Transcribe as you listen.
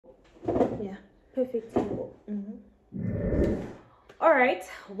perfect angle. All right,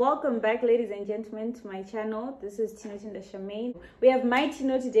 welcome back, ladies and gentlemen, to my channel. This is Tino Shamaine. We have my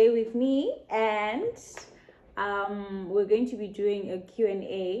Tino today with me, and we're going to be doing a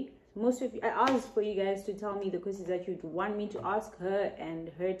Q&A. Most of you, I asked for you guys to tell me the questions that you'd want me to ask her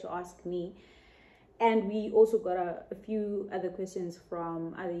and her to ask me. And we also got a few other questions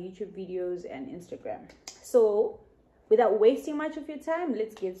from other YouTube videos and Instagram. So without wasting much of your time,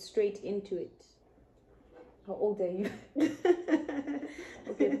 let's get straight into it. How old are you?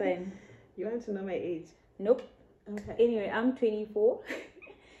 Okay, fine. You want to know my age? Nope. Okay. Anyway, I'm 24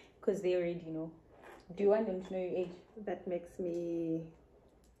 because they already know. Do you want them to know your age? That makes me...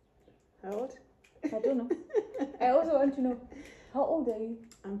 How old? I don't know. I also want to know. How old are you?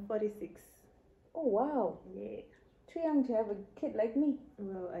 I'm 46. Oh, wow. Yeah. Too young to have a kid like me.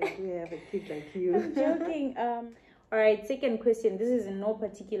 Well, I do have a kid like you. I'm joking. All right, second question. This is in no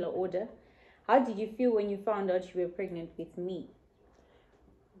particular order. How did you feel when you found out you were pregnant with me?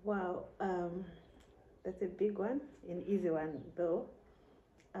 Wow, that's a big one, an easy one though.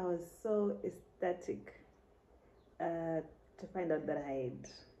 I was so ecstatic to find out that I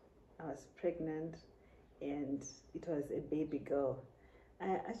was pregnant and it was a baby girl.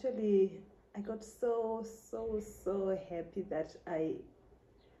 I got so happy that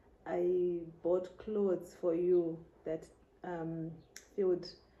I bought clothes for you that filled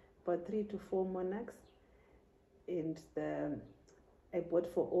about 3 to 4 monarchs, and I bought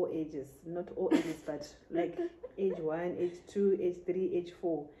for all ages, not all ages, but like age 1, age 2, age 3, age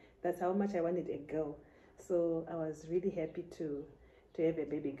 4. That's how much I wanted a girl. So I was really happy to have a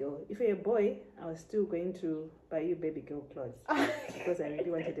baby girl. If you're a boy, I was still going to buy you baby girl clothes because I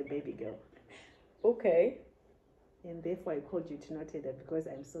really wanted a baby girl. Okay. And therefore I called you to note that because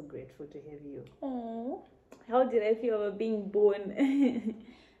I'm so grateful to have you. Oh, how did I feel about being born?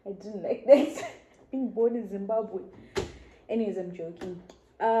 I didn't like that. Being born in Zimbabwe. Anyways, I'm joking.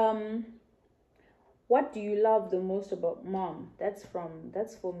 What do you love the most about mom? That's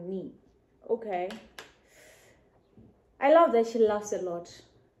for me. Okay. I love that she laughs a lot.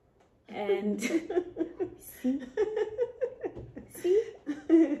 And see?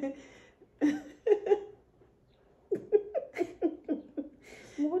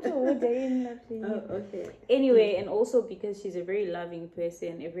 Oh, okay. Anyway, and also because she's a very loving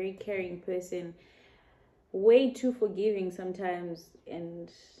person, a very caring person, way too forgiving sometimes.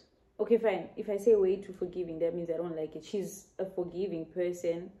 And okay, fine, if I say way too forgiving, that means I don't like it. She's a forgiving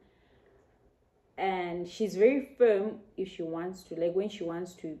person, and she's very firm if she wants to. Like when she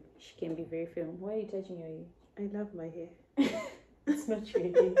wants to, she can be very firm. Why are you touching your hair? I love my hair. It's not your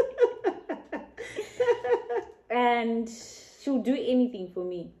hair. And she'll do anything for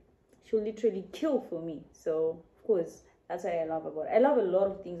me. She'll literally kill for me. So of course, that's what I love about her. I love a lot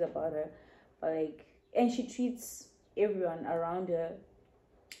of things about her, but like, and she treats everyone around her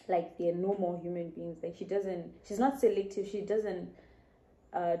like they're normal human beings. Like she's not selective. She doesn't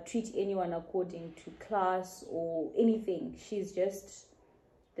treat anyone according to class or anything. She's just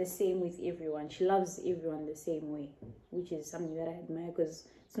the same with everyone. She loves everyone the same way, which is something that I admire, because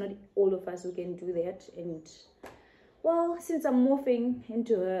it's not all of us who can do that. And well, since I'm morphing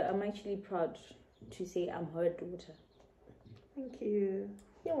into her, I'm actually proud to say I'm her daughter. Thank you.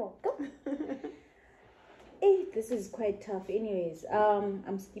 You're welcome. Hey, this is quite tough. Anyways,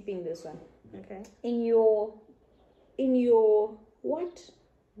 I'm skipping this one. Okay. In your what?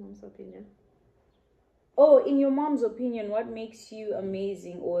 Mom's opinion. Oh, in your mom's opinion, what makes you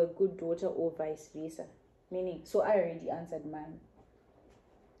amazing or a good daughter, or vice versa? Meaning, so I already answered mine.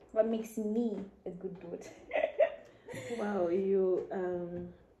 What makes me a good daughter? Wow, you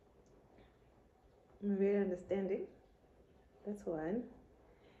very understanding. That's one.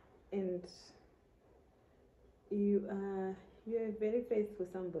 And you're very faithful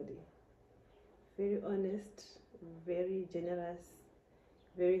somebody. Very honest, very generous,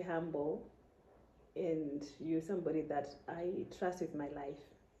 very humble, and you're somebody that I trust with my life.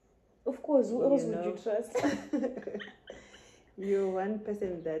 Of course, who else would you trust? You're one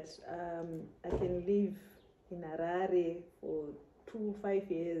person that I can live in Harare for 2-5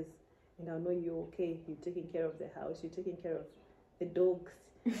 years and I'll know you're okay. You're taking care of the house, you're taking care of the dogs,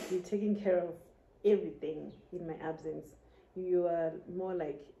 you're taking care of everything in my absence. You are more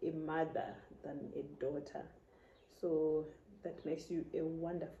like a mother than a daughter. So that makes you a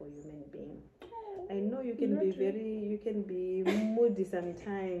wonderful human being. I know you can be moody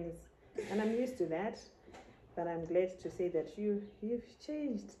sometimes, and I'm used to that. But I'm glad to say that you've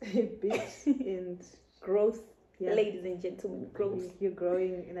changed a bit and growth, yeah. Ladies and gentlemen, growth. You're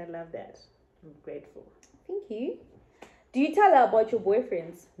growing, and I love that. I'm grateful. Thank you. Do you tell her about your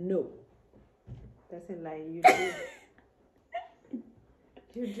boyfriends? No. Doesn't lie. You do.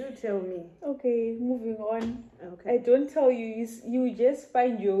 You do tell me. Okay, moving on. Okay. I don't tell you. You just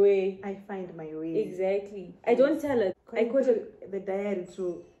find your way. I find my way. Exactly. I don't tell her. I quoted the diary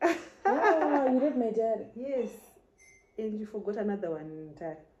too. Ah, you read my diary. Yes. And you forgot another one.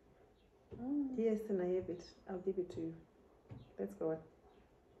 Oh. Yes, and I have it. I'll give it to you. Let's go on.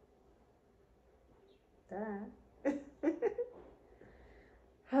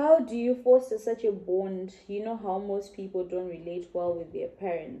 How do you foster such a bond? You know how most people don't relate well with their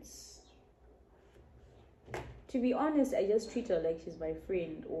parents. To be honest, I just treat her like she's my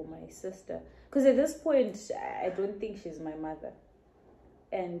friend or my sister. Because at this point, I don't think she's my mother.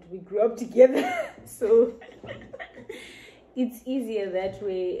 And we grew up together. So it's easier that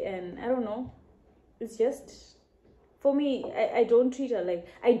way. And I don't know. It's just, for me, I don't treat her like,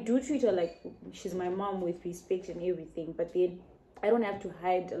 I do treat her like she's my mom with respect and everything. But then I don't have to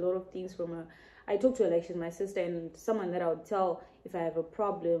hide a lot of things from her. I talk to her like she's my sister and someone that I would tell if I have a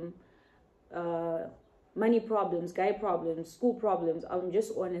problem, money problems, guy problems, school problems. I'm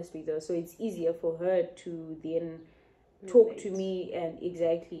just honest with her. So it's easier for her to then talk to me and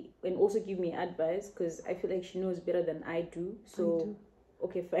also give me advice, because I feel like she knows better than I do. So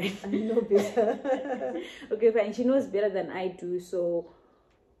okay, fine. I know better. Okay, fine. She knows better than I do. So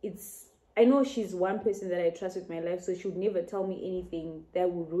I know she's one person that I trust with my life, so she would never tell me anything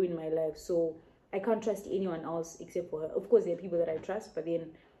that would ruin my life. So I can't trust anyone else except for her. Of course, there are people that I trust, but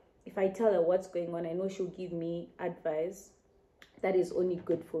then if I tell her what's going on, I know she'll give me advice that is only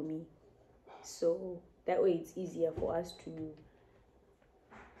good for me. So that way it's easier for us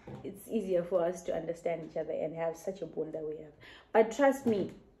to understand each other and have such a bond that we have. But trust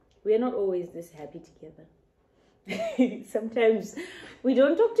me, we are not always this happy together. Sometimes we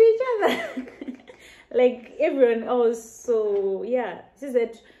don't talk to each other like everyone else. So yeah, it's just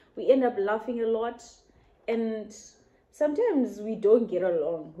that we end up laughing a lot, and sometimes we don't get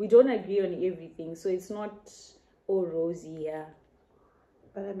along. We don't agree on everything, so it's not all rosy. Yeah,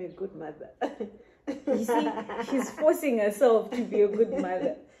 but I'm a good mother. You see, she's forcing herself to be a good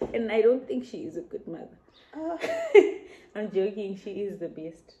mother, and I don't think she is a good mother. I'm joking, she is the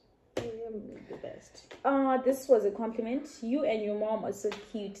best. I am the best. This was a compliment. You and your mom are so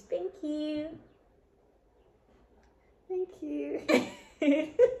cute. Thank you. Thank you.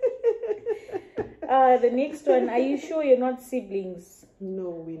 The next one. Are you sure you're not siblings? No,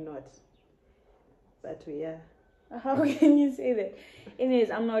 we're not. But we are. How can you say that? Anyways,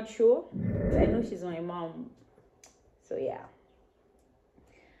 I'm not sure. I know she's my mom. So yeah.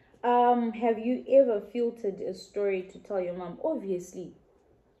 Have you ever filtered a story to tell your mom? Obviously.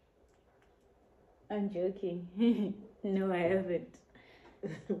 I'm joking. No, I haven't.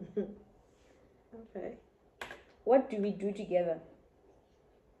 Okay. What do we do together?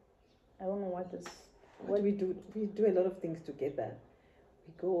 I don't know what do we do? We do a lot of things together.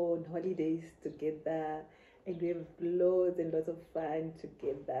 We go on holidays together, and we have loads and lots of fun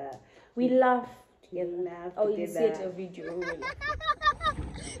together. We laugh together. Oh, you see it a video.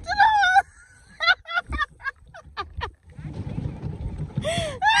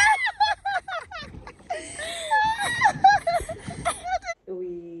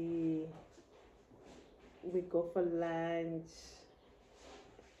 We go for lunch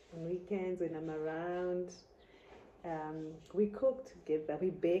on weekends when I'm around. We cook together. We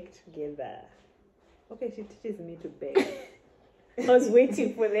bake together. Okay, she teaches me to bake. I was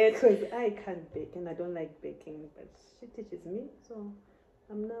waiting for that. Because I can't bake and I don't like baking, but she teaches me. So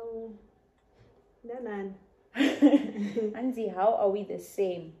I'm now Nanan. Anzi, how are we the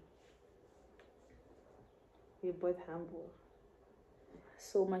same? We're both humble.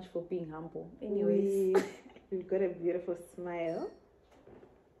 So much for being humble. Anyways, we've got a beautiful smile.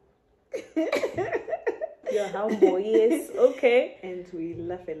 You're humble, yes. Okay. And we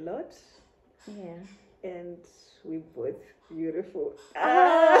laugh a lot. Yeah. And we're both beautiful.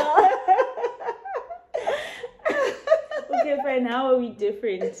 Okay, fine. How are we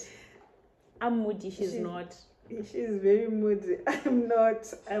different? I'm moody. She's not. She's very moody. I'm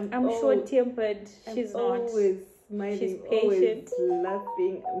not. I'm short-tempered. She's not. Always smiling. She's patient. Always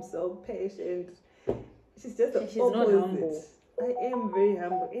laughing. I'm so patient. She's just the she's opposite. Not humble. I am very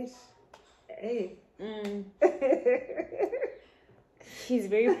humble. Hey. She's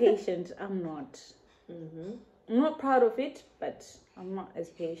very patient. I'm not. Mm-hmm. I'm not proud of it, but I'm not as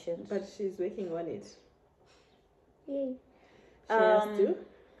patient. But she's working on it. Yay. She has to.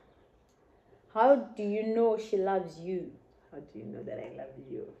 How do you know she loves you? How do you know that I love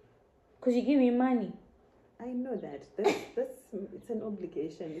you? Because you give me money. I know that. That's it's an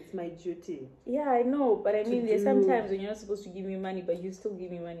obligation. It's my duty. Yeah, I know, but I mean, there's do. sometimes when you're not supposed to give me money, but you still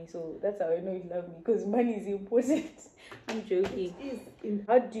give me money. So that's how I know you love me, because money is important. I'm joking. It is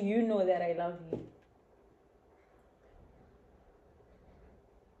How do you know that I love you?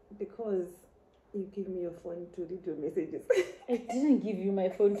 because you give me your phone to read your messages. I didn't give you my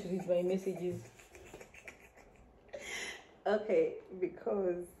phone to read my messages. Okay,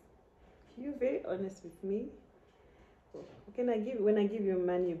 because you're very honest with me. When I give you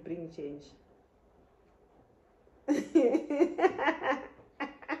money, you bring change.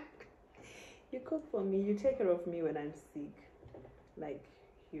 You cook for me, you take care of me when I'm sick. Like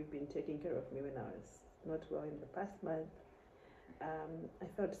you've been taking care of me when I was not well in the past month. I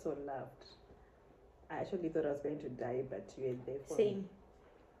felt so loved. I actually thought I was going to die, but you were there for Same.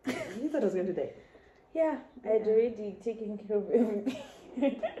 me. You thought I was going to die? Yeah, I had already taken care of everything.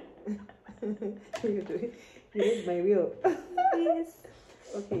 You read my will. Yes.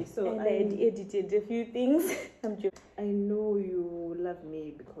 Okay, so And I had edited a few things. I'm joking. I know you love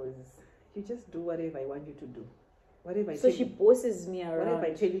me because you just do whatever I want you to do. Whatever I So tell she you, bosses me around. whatever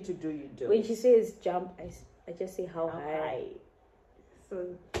I tell you to do, you do. When she says jump, I just say how high. high.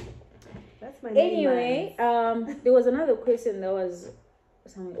 So that's my main Anyway, man. there was another question that was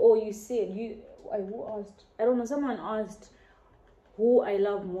something. Oh, you said who asked? I don't know. Someone asked who I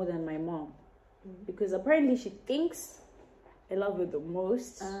love more than my mom, because apparently she thinks I love her the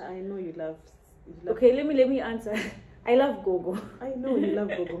most. I know you love. Okay, let me answer. I love Gogo. I know you love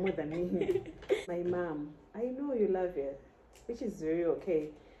Gogo more than me. My mom. I know you love her, which is very okay.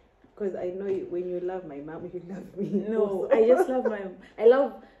 Because I know when you love my mom, you love me. No, also. I just love I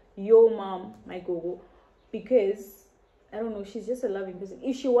love your mom, my Gogo, because I don't know, she's just a loving person.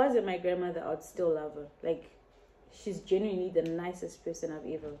 If she wasn't my grandmother, I'd still love her. Like, she's genuinely the nicest person I've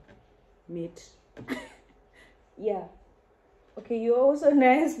ever met. Yeah. Okay, you're also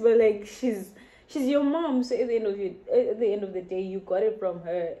nice, but like she's your mom, so at the end of the day, you got it from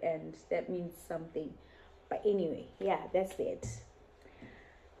her, and that means something. But anyway, yeah, that's it.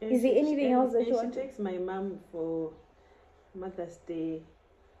 Is there anything else that you want? She takes my mom for Mother's Day,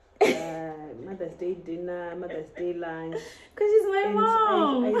 Mother's Day dinner, Mother's Day lunch. Because she's my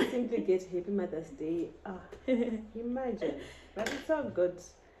mom. I simply get Happy Mother's Day. Imagine, but it's all good.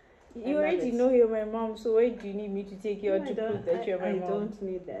 You already know you're my mom, so why do you need me to take you out to prove that you're my mom? I don't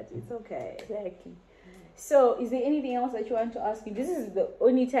need that. It's okay. Exactly. So, is there anything else that you want to ask me? This is the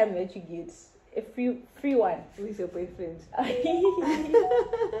only time that you get a free one. Who is your boyfriend?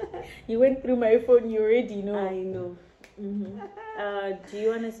 You went through my phone. You already know. I know. Do you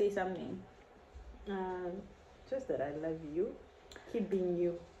want to say something? Just that I love you. Keep being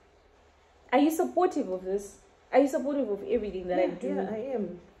you. Are you supportive of this? Are you supportive of everything that I do? Yeah, I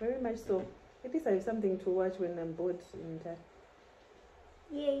am. Very much so. At least I have something to watch when I'm bored in time.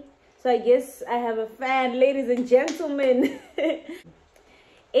 Yay. So I guess I have a fan, ladies and gentlemen.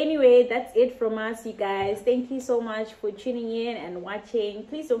 Anyway, that's it from us, you guys. Thank you so much for tuning in and watching.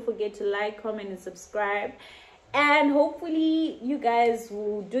 Please don't forget to like, comment, and subscribe. And hopefully you guys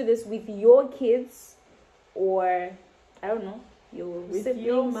will do this with your kids, or I don't know, with siblings.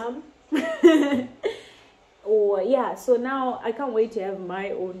 your mom. Or yeah, so now I can't wait to have my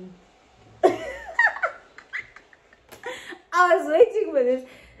own. I was waiting for this.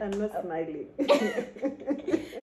 I'm not smiling.